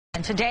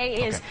And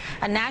today is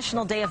a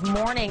national day of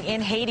mourning in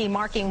Haiti,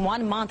 marking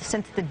 1 month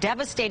since the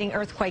devastating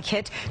earthquake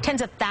hit.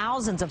 Tens of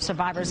thousands of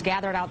survivors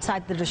gathered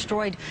outside the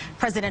destroyed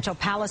presidential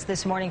palace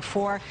this morning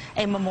for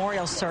a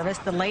memorial service.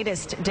 The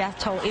latest death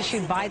toll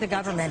issued by the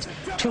government,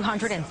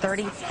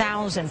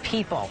 230,000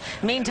 people.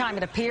 Meantime,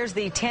 it appears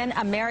the 10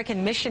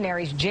 American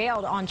missionaries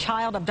jailed on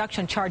child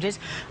abduction charges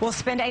will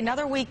spend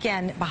another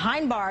weekend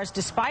behind bars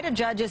despite a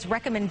judge's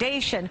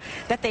recommendation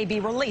that they be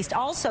released.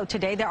 Also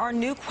today, there are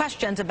new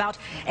questions about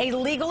a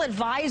legal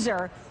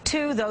advisor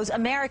to those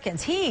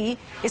Americans. He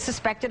is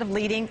suspected of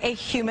leading a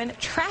human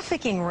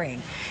trafficking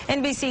ring.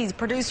 NBC's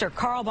producer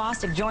Carl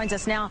Bostic joins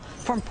us now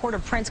from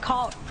Port-au-Prince.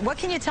 Carl, what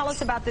can you tell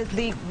us about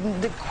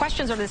the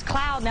questions or this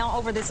cloud now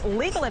over this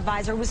legal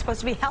advisor who was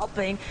supposed to be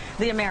helping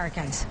the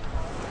Americans?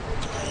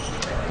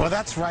 Well,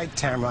 that's right,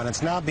 Tamron.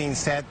 It's now being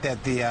said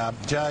that the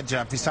judge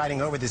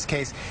presiding over this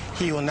case,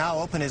 he will now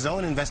open his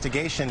own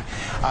investigation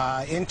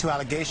into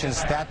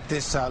allegations that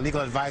this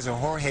legal advisor,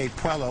 Jorge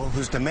Puello,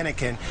 who's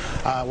Dominican,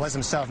 was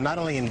himself not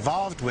only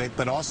involved with,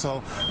 but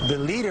also the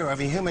leader of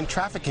a human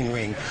trafficking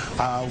ring,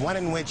 one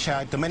in which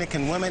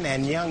Dominican women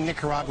and young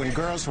Nicaraguan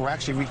girls were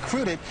actually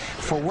recruited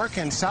for work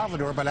in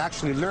Salvador, but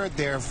actually lured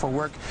there for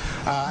work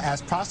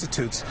as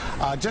prostitutes.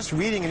 Just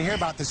reading and hear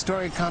about this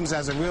story comes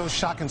as a real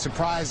shock and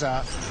surprise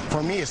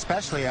for me,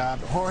 especially.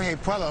 Jorge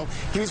Puello,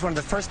 he was one of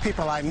the first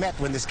people I met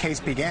when this case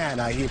began.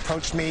 He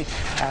approached me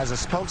as a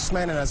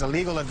spokesman and as a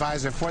legal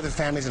advisor for the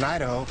families in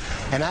Idaho,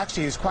 and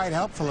actually he was quite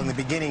helpful in the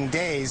beginning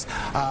days,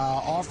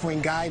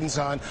 offering guidance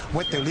on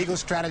what their legal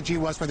strategy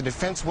was, what the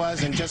defense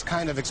was, and just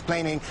kind of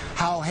explaining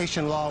how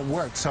Haitian law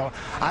worked. So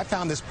I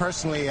found this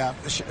personally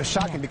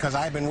shocking because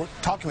I've been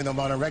talking with him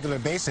on a regular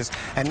basis,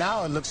 and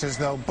now it looks as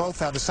though both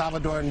the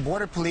Salvadoran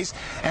Border Police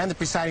and the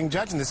presiding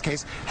judge in this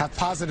case have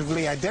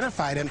positively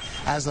identified him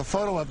as the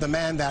photo of the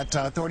man that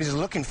authorities are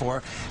looking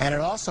for, and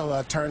it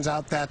also turns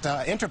out that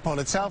Interpol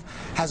itself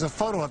has a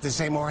photo of the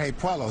same Jorge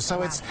Puello.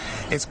 So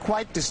it's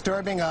quite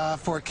disturbing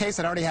for a case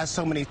that already has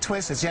so many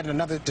twists. It's yet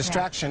another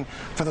distraction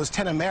for those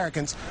 10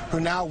 Americans who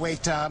now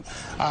wait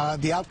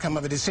the outcome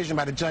of a decision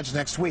by the judge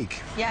next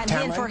week. Yeah,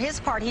 and for his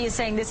part, he is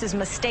saying this is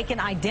mistaken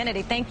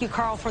identity. Thank you,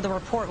 Carl, for the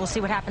report. We'll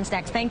see what happens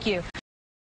next. Thank you.